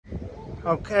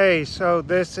Okay, so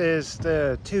this is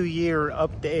the 2-year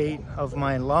update of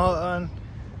my lawn.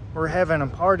 We're having a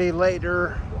party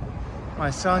later. My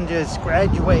son just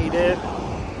graduated,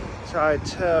 so I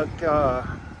took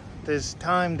this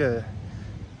time to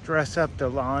dress up the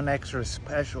lawn extra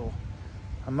special.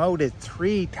 I mowed it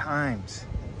 3 times.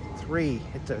 3.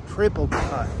 It's a triple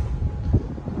cut.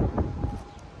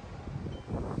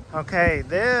 Okay,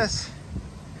 this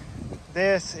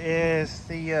is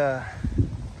the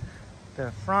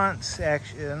front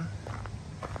section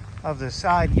of the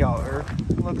side yard.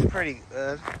 Looks pretty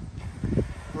good.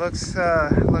 Looks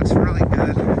really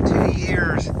good. 2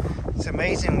 years. It's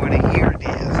amazing what a year it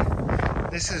is.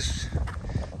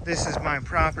 This is my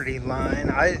property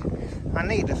line. I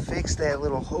need to fix that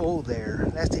little hole there.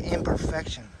 That's an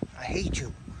imperfection. I hate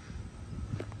you.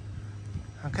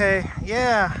 Okay,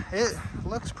 yeah, it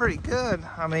looks pretty good.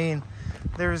 I mean,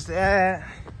 there's that.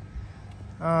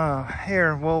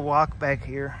 Here, we'll walk back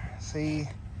here. See,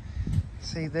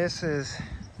 this is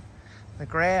the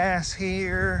grass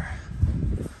here.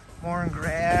 More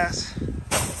grass.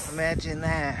 Imagine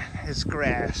that. It's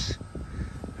grass.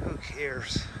 Who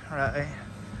cares, right?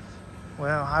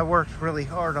 Well, I worked really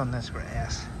hard on this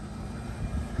grass.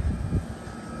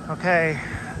 Okay,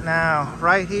 now,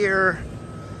 right here,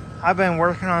 I've been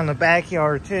working on the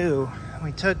backyard too.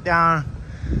 We took down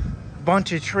a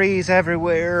bunch of trees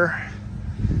everywhere.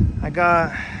 I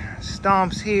got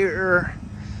stumps here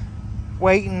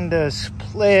waiting to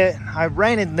split. I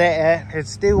rented that.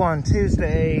 It's due on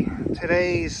Tuesday.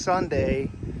 Today's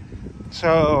Sunday.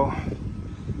 So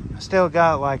I still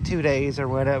got like 2 days or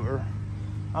whatever.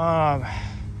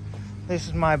 This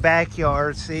is my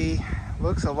backyard. See,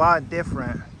 looks a lot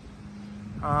different.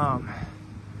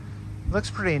 Looks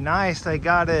pretty nice. They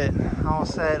got it all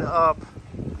set up.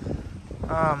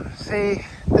 See,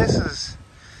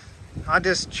 I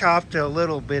just chopped a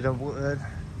little bit of wood.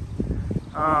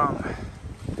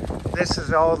 This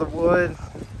is all the wood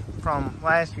from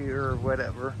last year or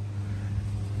whatever.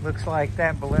 Looks like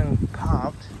that balloon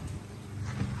popped.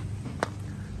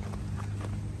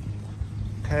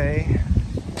 Okay.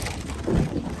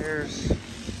 Here's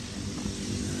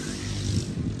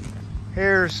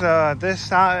this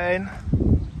side.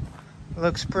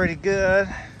 Looks pretty good.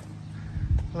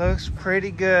 Looks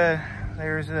pretty good.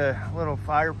 There's a little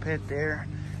fire pit there.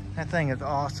 That thing is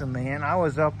awesome, man. I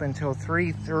was up until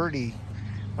 3:30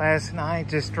 last night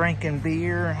just drinking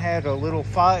beer, had a little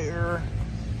fire,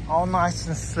 all nice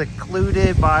and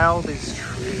secluded by all these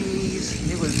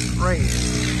trees. It was great.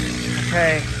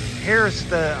 Okay, here's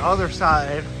the other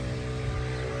side.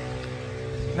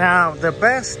 Now, the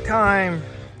best time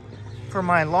for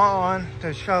my lawn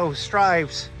to show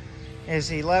stripes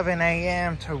is 11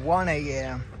 a.m. to 1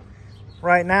 a.m.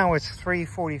 Right now it's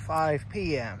 3:45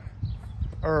 p.m.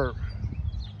 or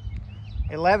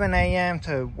 11 a.m.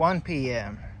 to 1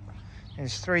 p.m.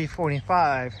 It's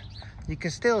 3:45. You can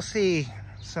still see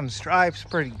some stripes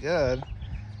pretty good.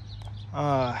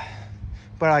 But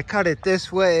I cut it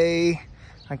this way,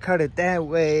 I cut it that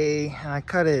way, and I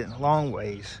cut it long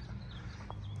ways.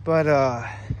 But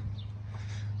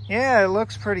yeah, it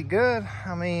looks pretty good.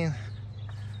 I mean,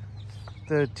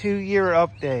 the 2-year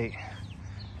update.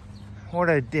 What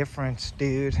a difference,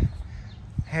 dude.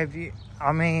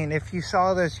 I mean, if you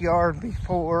saw this yard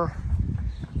before,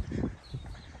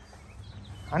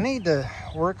 I need to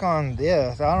work on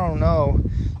this. I don't know.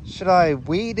 Should I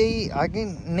weed eat? I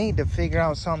need to figure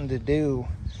out something to do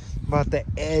about the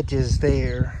edges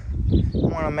there. I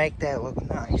want to make that look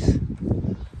nice.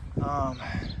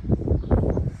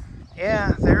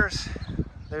 Yeah, there's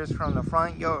from the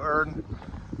front yard.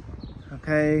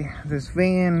 Okay, this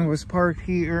van was parked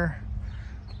here.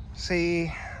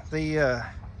 See,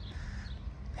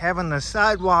 having the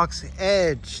sidewalks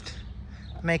edged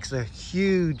makes a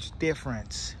huge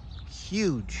difference.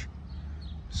 Huge.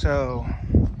 So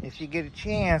if you get a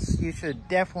chance, you should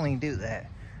definitely do that.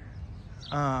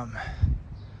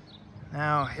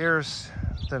 Now here's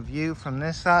the view from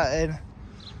this side.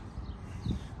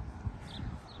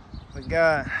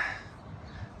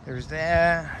 There's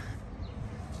that.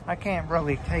 I can't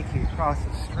really take you across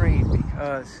the street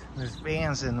because this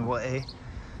van's in the way,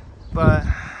 but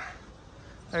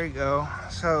there you go.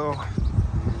 So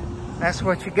that's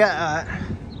what you got.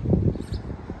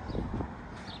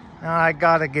 Now I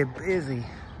gotta get busy.